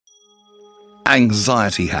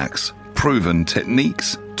Anxiety hacks, proven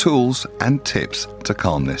techniques, tools and tips to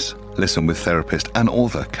calmness. Listen with therapist and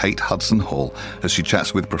author Kate Hudson Hall as she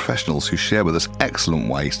chats with professionals who share with us excellent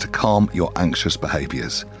ways to calm your anxious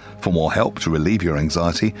behaviours. For more help to relieve your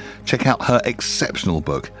anxiety, check out her exceptional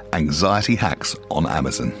book, Anxiety Hacks, on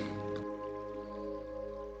Amazon.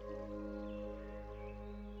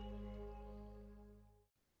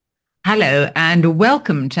 Hello and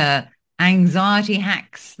welcome to Anxiety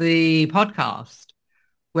Hacks, the podcast,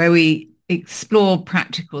 where we explore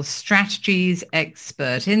practical strategies,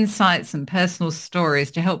 expert insights, and personal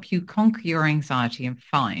stories to help you conquer your anxiety and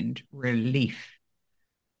find relief.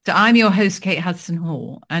 So I'm your host, Kate Hudson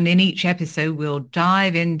Hall, and in each episode, we'll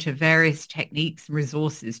dive into various techniques and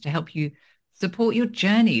resources to help you support your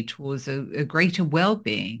journey towards a greater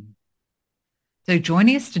well-being. So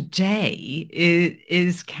joining us today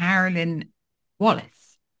is Carolyn Wallace,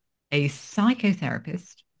 a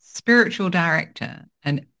psychotherapist, spiritual director,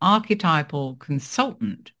 and archetypal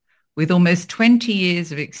consultant with almost 20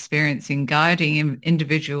 years of experience in guiding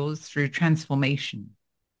individuals through transformation.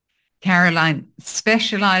 Carolyn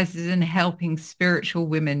specializes in helping spiritual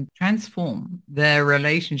women transform their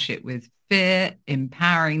relationship with fear,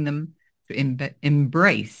 empowering them to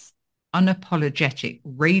embrace unapologetic,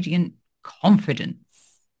 radiant confidence.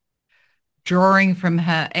 Drawing from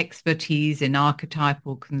her expertise in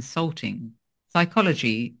archetypal consulting,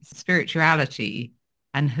 psychology, spirituality,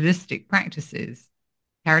 and holistic practices,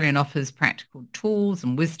 Carolyn offers practical tools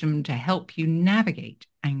and wisdom to help you navigate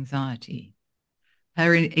anxiety.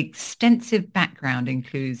 Her extensive background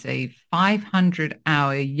includes a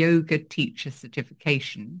 500-hour yoga teacher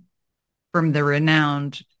certification from the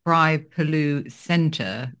renowned Thrive Palu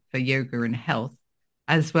Center for Yoga and Health,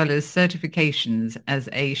 as well as certifications as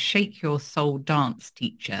a Shake Your Soul dance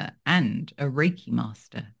teacher and a Reiki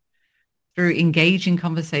master. Through engaging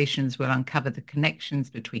conversations, we'll uncover the connections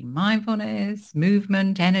between mindfulness,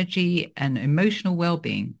 movement, energy, and emotional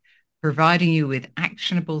well-being, providing you with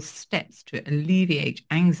actionable steps to alleviate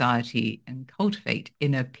anxiety and cultivate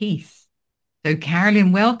inner peace. So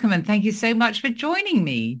Carolyn, welcome, and thank you so much for joining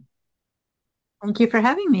me. Thank you for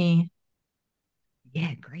having me.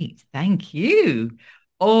 Yeah, great. Thank you.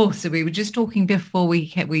 Oh, so we were just talking before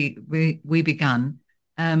we begun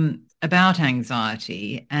about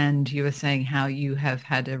anxiety, and you were saying how you have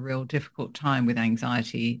had a real difficult time with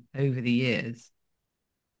anxiety over the years.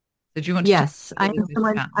 So do you want to Yes, talk a little bit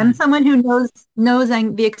about I'm that? someone who knows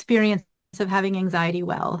the experience of having anxiety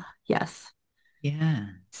well. Yes. Yeah.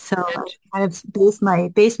 So I kind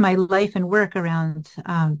of base my life and work around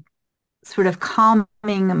sort of calming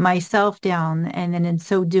myself down, and then in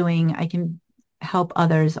so doing, I can help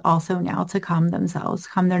others also now to calm themselves,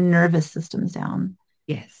 calm their nervous systems down.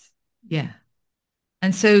 Yes. Yeah.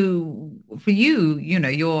 And so for you,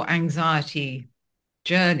 your anxiety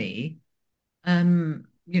journey,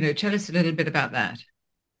 tell us a little bit about that.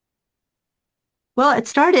 Well, it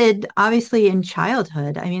started obviously in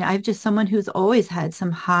childhood. I mean, I've just someone who's always had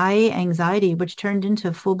some high anxiety, which turned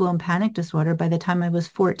into full-blown panic disorder by the time I was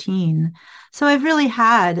 14. So I've really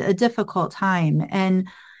had a difficult time. And,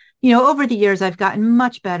 over the years, I've gotten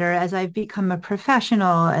much better as I've become a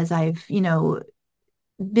professional, as I've,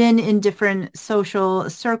 been in different social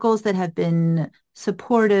circles that have been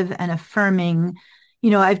supportive and affirming.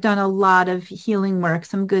 I've done a lot of healing work,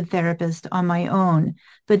 some good therapists on my own.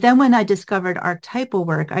 But then when I discovered archetypal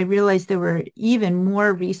work, I realized there were even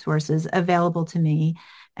more resources available to me,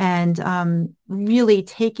 and really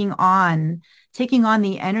taking on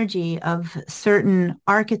the energy of certain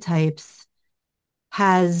archetypes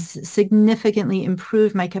has significantly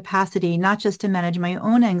improved my capacity, not just to manage my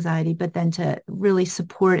own anxiety, but then to really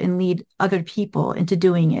support and lead other people into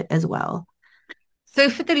doing it as well. So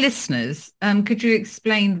for the listeners, could you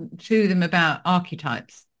explain to them about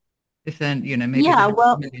archetypes? If then, maybe Yeah, they're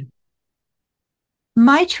well, familiar.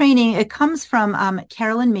 my training, it comes from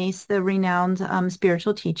Carolyn, the renowned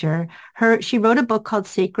spiritual teacher. She wrote a book called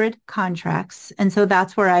Sacred Contracts. And so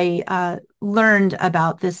that's where I learned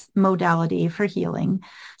about this modality for healing.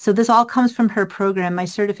 So this all comes from her program. My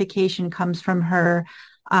certification comes from her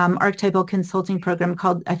archetypal consulting program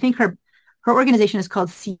called, I think her organization is called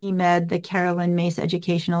CMED, the Carolyn Mace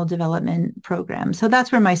Educational Development Program. So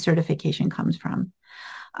that's where my certification comes from.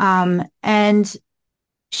 And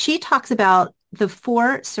she talks about the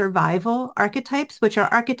 4 survival archetypes, which are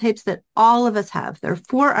archetypes that all of us have. There are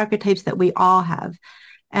 4 archetypes that we all have.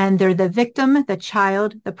 And they're the victim, the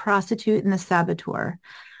child, the prostitute, and the saboteur.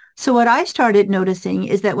 So what I started noticing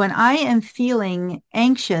is that when I am feeling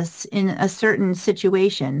anxious in a certain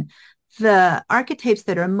situation, the archetypes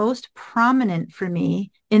that are most prominent for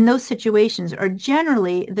me in those situations are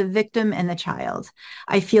generally the victim and the child.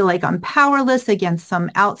 I feel like I'm powerless against some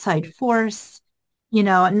outside force,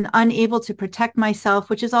 and unable to protect myself,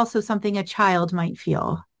 which is also something a child might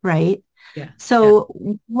feel, right? Yeah. Yeah.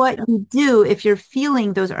 So what you do if you're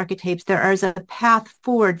feeling those archetypes, there is a path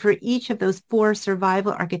forward for each of those four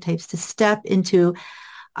survival archetypes to step into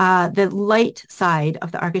the light side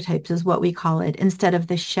of the archetypes is what we call it, instead of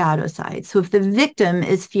the shadow side. So if the victim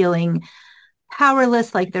is feeling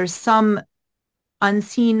powerless, like there's some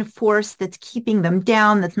unseen force that's keeping them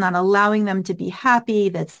down, that's not allowing them to be happy,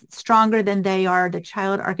 that's stronger than they are, the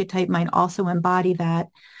child archetype might also embody that.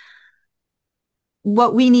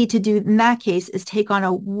 What we need to do in that case is take on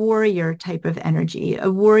a warrior type of energy.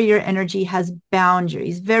 A warrior energy has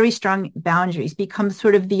boundaries, very strong boundaries, becomes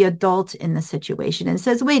sort of the adult in the situation and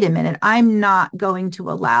says, wait a minute, I'm not going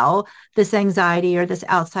to allow this anxiety or this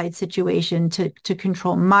outside situation to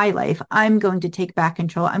control my life. I'm going to take back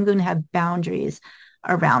control. I'm going to have boundaries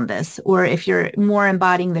around this. Or if you're more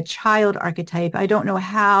embodying the child archetype, I don't know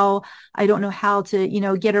how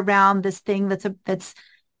to, get around this thing that's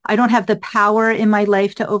I don't have the power in my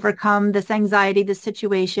life to overcome this anxiety, this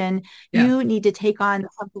situation. Yeah. You need to take on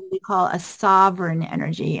something we call a sovereign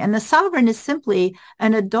energy. And the sovereign is simply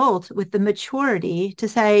an adult with the maturity to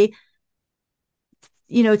say,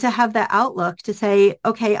 to have that outlook to say,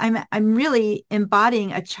 okay, I'm really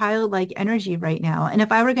embodying a childlike energy right now. And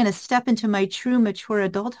if I were going to step into my true mature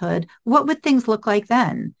adulthood, what would things look like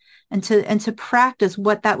then? And to practice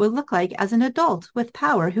what that would look like as an adult with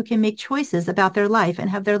power who can make choices about their life and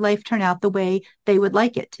have their life turn out the way they would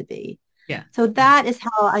like it to be. Yeah. So that is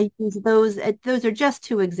how I use those. Those are just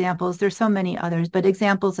two examples. There's so many others, but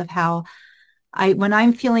examples of how when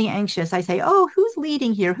I'm feeling anxious, I say, oh, who's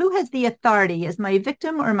leading here? Who has the authority? Is my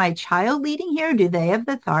victim or my child leading here? Do they have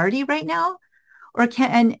the authority right now?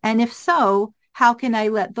 And if so, how can I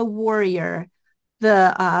let the warrior,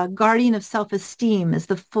 the guardian of self-esteem, is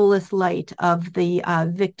the fullest light of the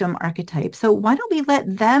victim archetype? So why don't we let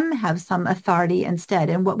them have some authority instead?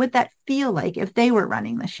 And what would that feel like if they were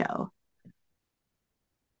running the show?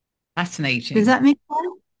 Does Fascinating. that make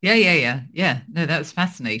sense? Yeah. Yeah. Yeah. Yeah. No, that's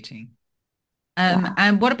fascinating. Yeah.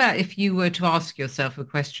 And what about if you were to ask yourself a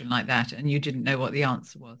question like that and you didn't know what the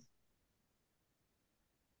answer was?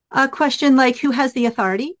 A question like, who has the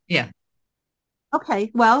authority? Yeah. Okay,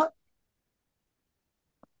 well,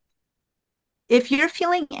 if you're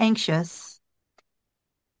feeling anxious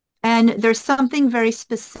and there's something very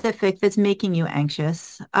specific that's making you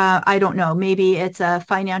anxious, I don't know, maybe it's a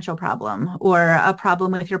financial problem or a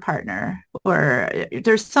problem with your partner, or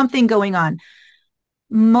there's something going on.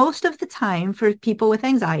 Most of the time for people with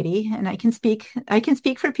anxiety, and I can speak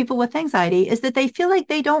for people with anxiety, is that they feel like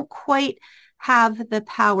they don't quite have the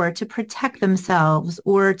power to protect themselves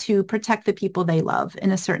or to protect the people they love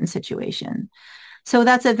in a certain situation. So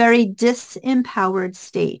that's a very disempowered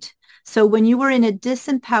state. So when you are in a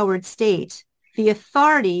disempowered state, the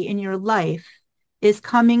authority in your life is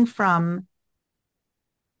coming from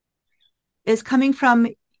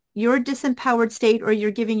your disempowered state, or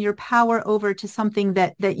you're giving your power over to something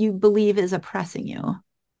that you believe is oppressing you.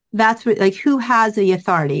 That's what, like, who has the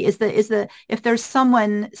authority? Is the if there's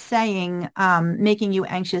someone saying, making you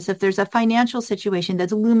anxious, if there's a financial situation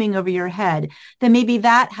that's looming over your head, then maybe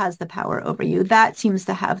that has the power over you. That seems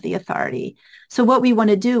to have the authority. So what we want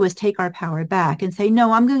to do is take our power back and say,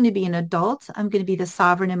 no, I'm going to be an adult. I'm going to be the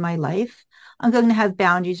sovereign in my life. I'm going to have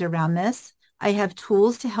boundaries around this. I have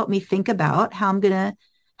tools to help me think about how I'm going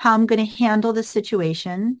to handle the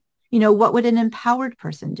situation. What would an empowered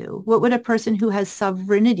person do? What would a person who has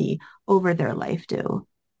sovereignty over their life do?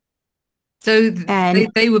 So And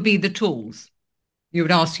they would be the tools. You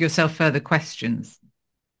would ask yourself further questions.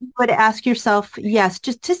 you would ask yourself, yes,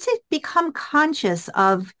 just to become conscious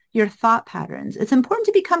of your thought patterns. It's important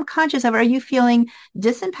to become conscious of, are you feeling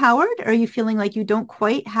disempowered? Are you feeling like you don't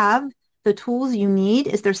quite have the tools you need?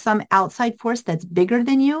 Is there some outside force that's bigger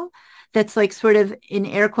than you, that's like sort of in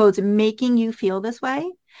air quotes making you feel this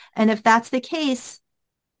way? And if that's the case,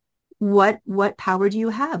 what power do you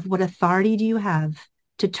have? What authority do you have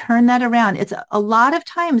to turn that around? It's a lot of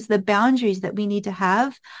times the boundaries that we need to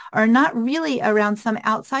have are not really around some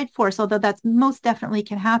outside force, although that's most definitely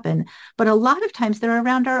can happen. But a lot of times they're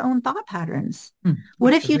around our own thought patterns.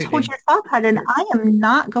 What if you told Absolutely. your thought pattern, I am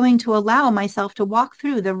not going to allow myself to walk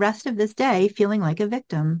through the rest of this day feeling like a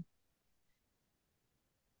victim,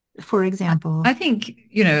 for example? I think,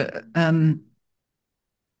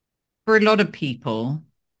 for a lot of people,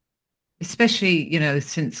 especially,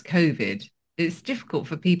 since COVID, it's difficult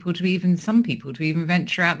for some people to even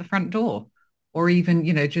venture out the front door. or even,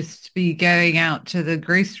 just be going out to the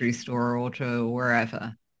grocery store or to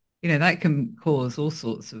wherever, that can cause all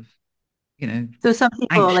sorts of, So some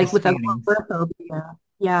people, like anxious with feelings. agoraphobia,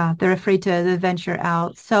 yeah, they're afraid to venture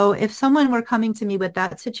out. So if someone were coming to me with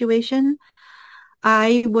that situation,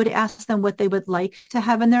 I would ask them what they would like to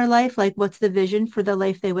have in their life. Like, what's the vision for the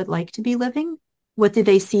life they would like to be living? What do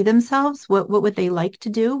they see themselves? What would they like to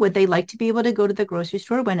do? Would they like to be able to go to the grocery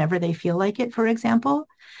store whenever they feel like it, for example?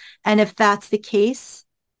 And if that's the case,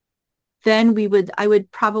 then I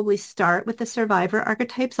would probably start with the survivor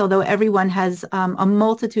archetypes, although everyone has a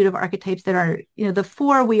multitude of archetypes that are, the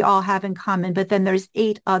four we all have in common, but then there's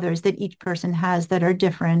 8 others that each person has that are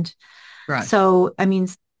different. Right. So, I mean,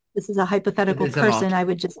 this is a It hypothetical is a person. lot. I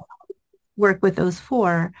would just work with those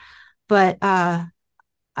 4. But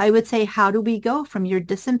I would say, how do we go from your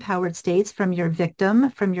disempowered states, from your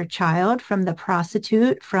victim, from your child, from the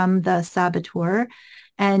prostitute, from the saboteur?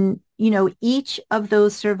 And, each of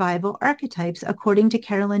those survival archetypes, according to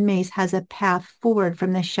Carolyn Mace, has a path forward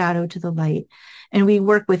from the shadow to the light. And we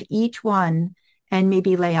work with each one and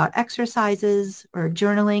maybe lay out exercises or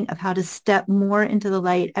journaling of how to step more into the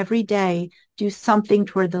light every day, do something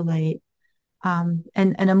toward the light, and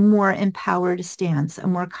a more empowered stance, a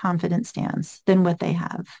more confident stance than what they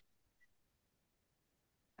have.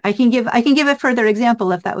 I can give a further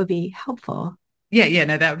example if that would be helpful. Yeah, yeah,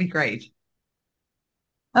 no, that would be great.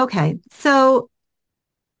 Okay, so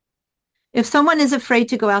if someone is afraid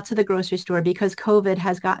to go out to the grocery store because COVID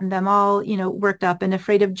has gotten them all, worked up and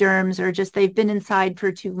afraid of germs, or just they've been inside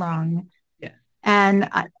for too long, Yeah, and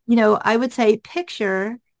I would say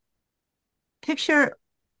picture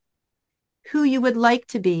who you would like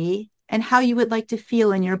to be and how you would like to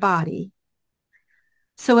feel in your body.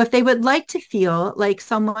 So if they would like to feel like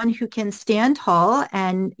someone who can stand tall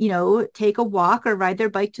and, take a walk or ride their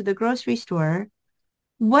bike to the grocery store,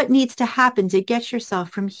 what needs to happen to get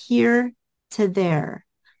yourself from here to there?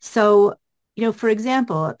 So, for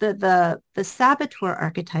example, the saboteur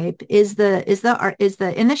archetype is the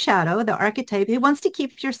in the shadow, the archetype. It wants to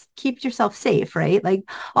keep yourself safe, right? Like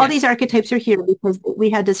all yeah, these archetypes are here because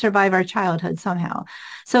we had to survive our childhood somehow.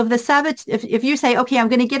 So if you say, okay, I'm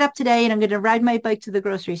going to get up today and I'm going to ride my bike to the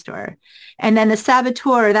grocery store, and then the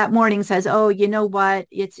saboteur that morning says, oh, you know what?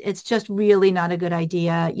 It's just really not a good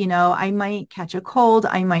idea. I might catch a cold.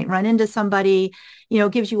 I might run into somebody,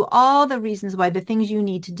 gives you all the reasons why the things you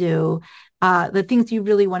need to do, the things you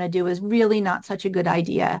really want to do is really not such a good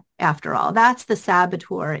idea after all. That's the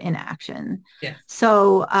saboteur in action. yeah,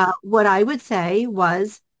 So what I would say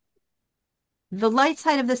was the light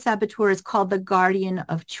side of the saboteur is called the guardian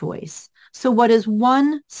of choice. So what is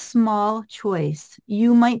one small choice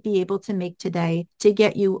you might be able to make today to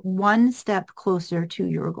get you one step closer to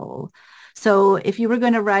your goal? So if you were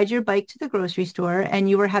going to ride your bike to the grocery store and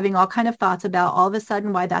you were having all kind of thoughts about all of a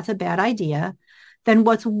sudden why that's a bad idea, then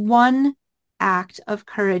what's one act of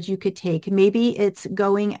courage you could take? Maybe it's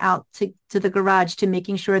going out to the garage to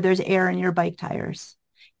making sure there's air in your bike tires,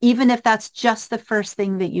 even if that's just the first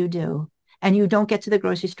thing that you do and you don't get to the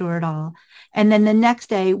grocery store at all. And then the next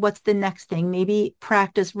day, what's the next thing? Maybe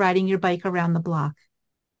practice riding your bike around the block,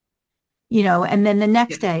 and then the yeah,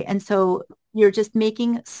 next day. And so you're just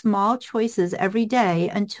making small choices every day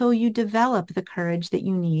until you develop the courage that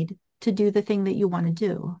you need to do the thing that you want to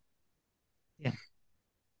do. yeah.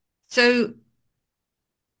 So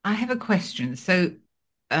I have a question. So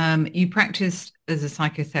you practiced as a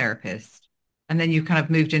psychotherapist and then you kind of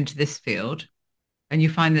moved into this field and you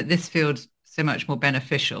find that this field's so much more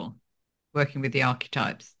beneficial working with the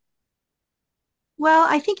archetypes. Well,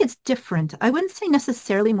 I think it's different. I wouldn't say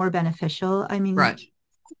necessarily more beneficial. I mean, Right.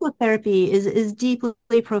 psychotherapy is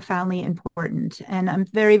deeply, profoundly important. And I'm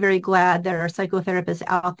very, very glad there are psychotherapists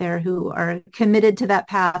out there who are committed to that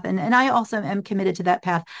path. And I also am committed to that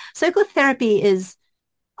path. Psychotherapy is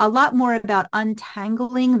a lot more about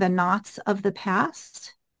untangling the knots of the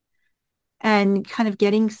past and kind of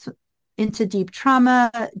getting into deep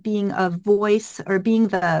trauma, being a voice or being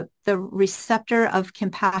the receptor of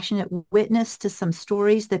compassionate witness to some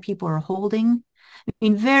stories that people are holding. I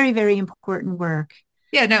mean, very, very important work.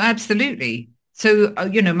 Yeah, no, absolutely. So,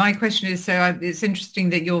 my question is, it's interesting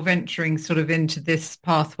that you're venturing sort of into this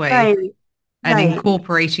pathway Right, and right,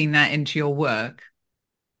 incorporating that into your work.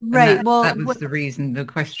 And right. that was the reason, the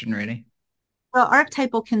question really. Well,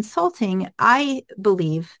 archetypal consulting, I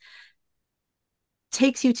believe,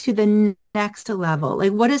 takes you to the next level.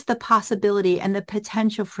 Like, what is the possibility and the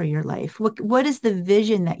potential for your life? What is the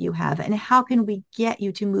vision that you have? And how can we get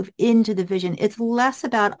you to move into the vision? It's less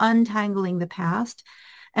about untangling the past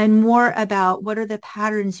and more about what are the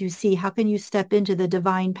patterns you see? How can you step into the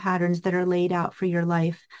divine patterns that are laid out for your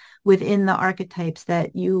life within the archetypes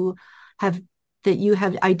have that you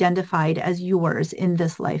have identified as yours in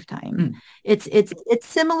this lifetime. Mm. It's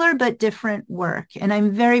similar but different work. And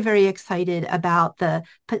I'm very, very excited about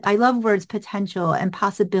I love words potential and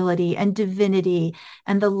possibility and divinity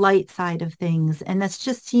and the light side of things. And that's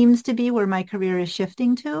just seems to be where my career is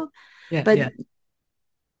shifting to. Yeah, But yeah.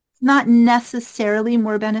 not necessarily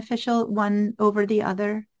more beneficial one over the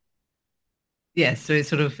other. Yes, so it's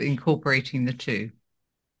sort of incorporating the two.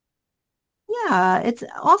 Yeah, it's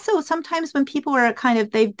also sometimes when people are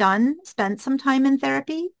spent some time in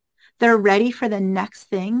therapy, they're ready for the next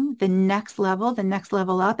thing, the next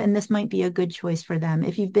level up. And this might be a good choice for them.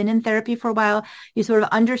 If you've been in therapy for a while, you sort of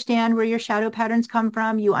understand where your shadow patterns come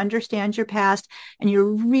from, you understand your past, and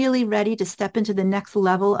you're really ready to step into the next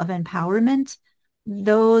level of empowerment.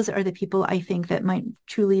 Those are the people I think that might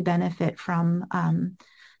truly benefit from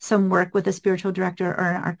some work with a spiritual director or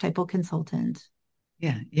an archetypal consultant.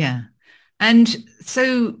 Yeah, yeah. And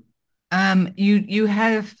so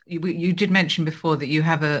you did mention before that you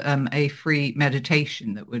have a free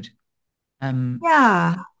meditation that would um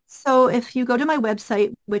Yeah. So if you go to my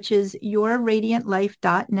website, which is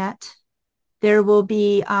yourradiantlife.net, there will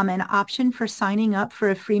be an option for signing up for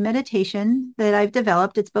a free meditation that I've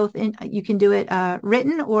developed. It's both you can do it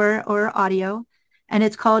written or audio, and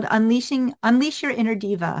it's called Unleash Your Inner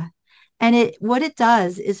Diva. And what it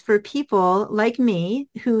does is for people like me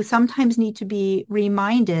who sometimes need to be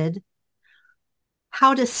reminded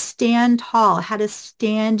how to stand tall, how to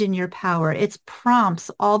stand in your power. It's prompts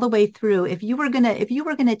all the way through. If you were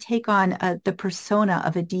gonna take on the persona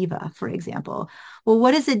of a diva, for example, well,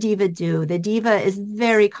 what does a diva do? The diva is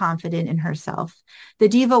very confident in herself. The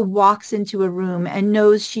diva walks into a room and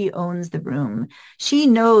knows she owns the room. She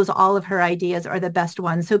knows all of her ideas are the best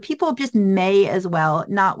ones. So people just may as well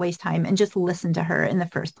not waste time and just listen to her in the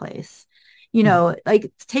first place.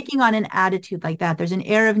 Like taking on an attitude like that, there's an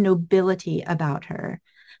air of nobility about her.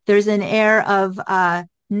 There's an air of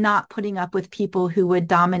not putting up with people who would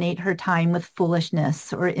dominate her time with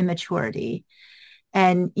foolishness or immaturity.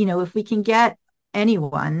 And, if we can get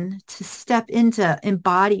anyone to step into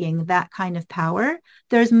embodying that kind of power,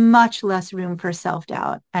 there's much less room for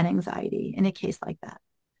self-doubt and anxiety in a case like that.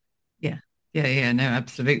 yeah, yeah, yeah, no,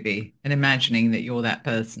 absolutely. And imagining that you're that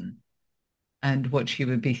person and what you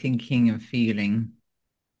would be thinking and feeling.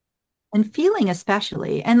 And feeling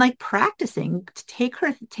especially, and like practicing to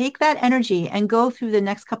take that energy and go through the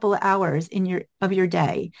next couple of hours of your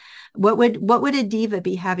day. What would a diva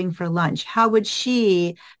be having for lunch? How would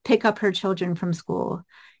she pick up her children from school?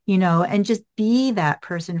 And just be that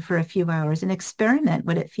person for a few hours and experiment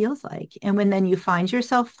what it feels like. And when then you find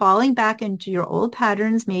yourself falling back into your old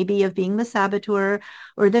patterns, maybe of being the saboteur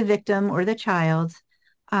or the victim or the child,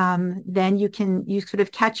 then you sort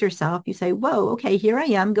of catch yourself. You say, whoa, okay, here I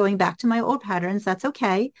am going back to my old patterns. That's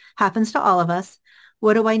okay. Happens to all of us.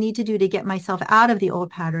 What do I need to do to get myself out of the old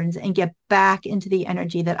patterns and get back into the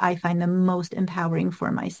energy that I find the most empowering for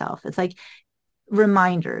myself? It's like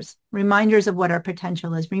reminders of what our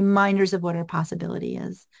potential is, reminders of what our possibility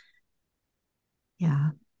is.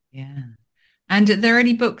 Yeah. Yeah. And are there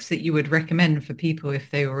any books that you would recommend for people if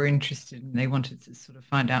they were interested and they wanted to sort of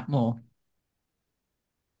find out more?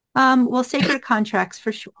 Well, Sacred Contracts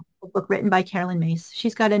for sure, a book written by Carolyn Mace.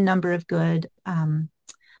 She's got a number of good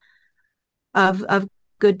of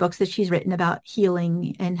good books that she's written about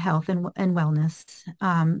healing and health and wellness.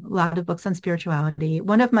 A lot of books on spirituality.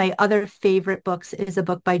 One of my other favorite books is a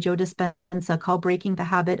book by Joe Dispenza called Breaking the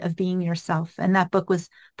Habit of Being Yourself. And that book was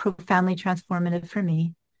profoundly transformative for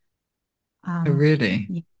me. Oh,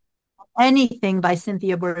 really? Anything by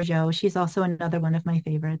Cynthia Bourgeault. She's also another one of my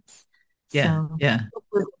favorites. Yeah, So yeah.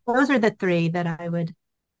 those are the three that I would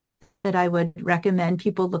recommend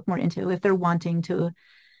people look more into if they're wanting to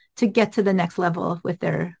get to the next level with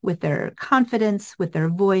their confidence, with their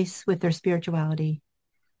voice, with their spirituality.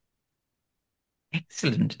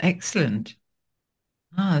 Excellent, excellent.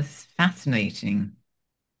 Oh, it's fascinating.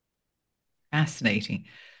 Fascinating.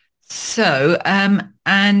 So,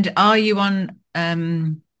 and are you on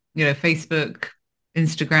Facebook,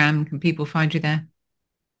 Instagram? Can people find you there?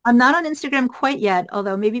 I'm not on Instagram quite yet,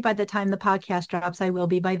 although maybe by the time the podcast drops, I will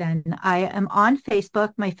be by then. I am on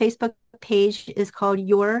Facebook. My Facebook page is called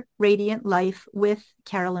Your Radiant Life with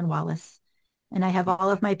Carolyn Wallace. And I have all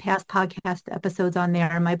of my past podcast episodes on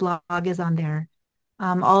there. My blog is on there.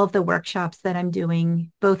 All of the workshops that I'm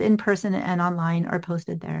doing, both in person and online, are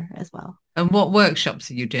posted there as well. And what workshops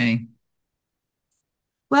are you doing?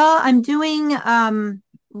 Well,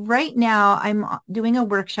 right now, I'm doing a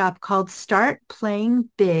workshop called Start Playing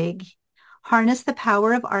Big, Harness the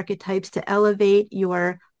Power of Archetypes to Elevate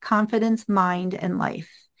Your Confidence, Mind, and Life.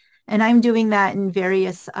 And I'm doing that in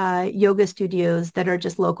various yoga studios that are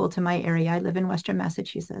just local to my area. I live in Western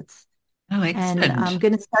Massachusetts. Oh, And excellent. I'm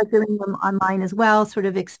going to start doing them online as well, sort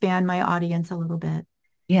of expand my audience a little bit.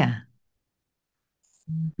 Yeah.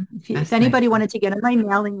 If anybody wanted to get on my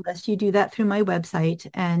mailing list, you do that through my website,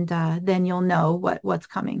 and then you'll know what's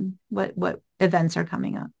coming, what events are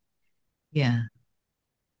coming up. Yeah.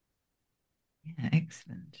 Yeah,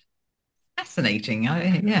 excellent. Fascinating.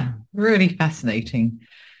 Yeah, really fascinating.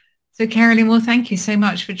 So, Carolyn, well, thank you so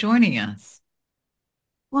much for joining us.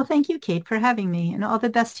 Well, thank you, Kate, for having me, and all the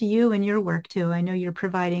best to you and your work, too. I know you're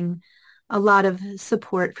providing a lot of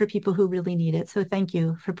support for people who really need it. So thank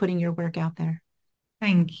you for putting your work out there.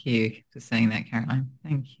 Thank you for saying that, Caroline.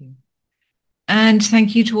 Thank you. And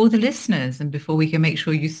thank you to all the listeners. And before we can make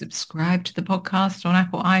sure you subscribe to the podcast on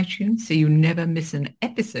Apple iTunes so you never miss an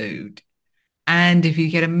episode. And if you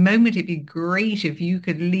get a moment, it'd be great if you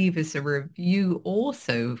could leave us a review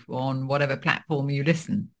also on whatever platform you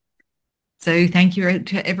listen. So thank you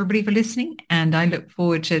to everybody for listening, and I look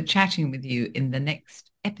forward to chatting with you in the next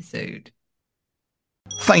episode.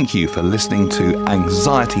 Thank you for listening to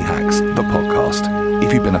Anxiety Hacks, the podcast.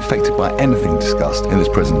 If you've been affected by anything discussed in this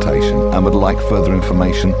presentation and would like further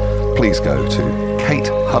information, please go to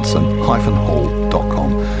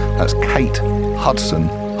katehudson-hall.com. That's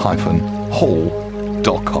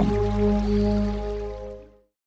katehudson-hall.com.